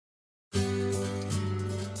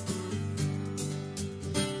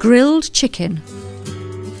Grilled chicken.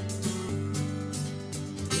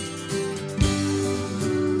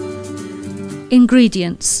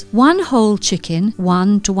 Ingredients: 1 whole chicken,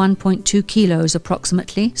 1 to 1.2 kilos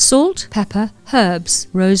approximately, salt, pepper, herbs,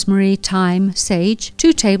 rosemary, thyme, sage,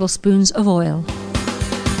 2 tablespoons of oil.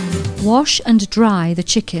 Wash and dry the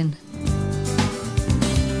chicken.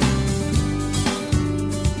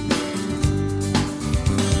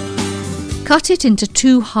 Cut it into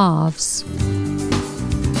 2 halves.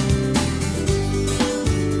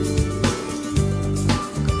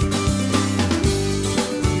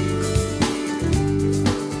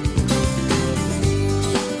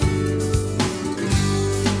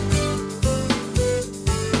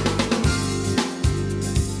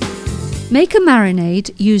 Make a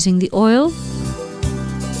marinade using the oil,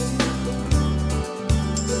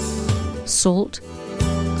 salt,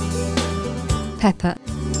 pepper,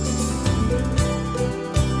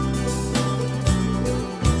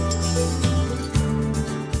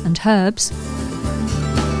 and herbs,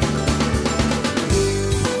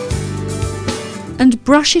 and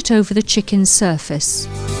brush it over the chicken's surface.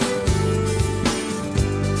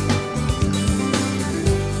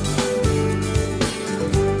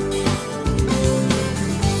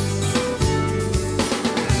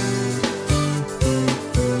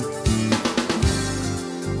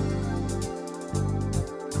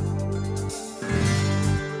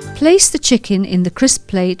 Place the chicken in the crisp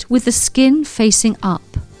plate with the skin facing up.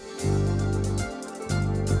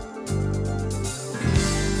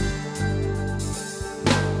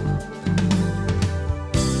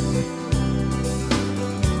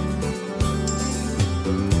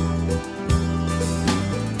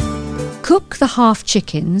 Cook the half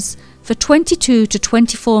chickens for 22 to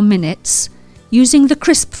 24 minutes using the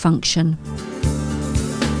crisp function.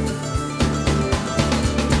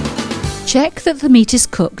 Check that the meat is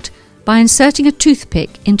cooked by inserting a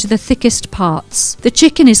toothpick into the thickest parts. The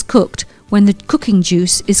chicken is cooked when the cooking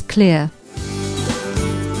juice is clear.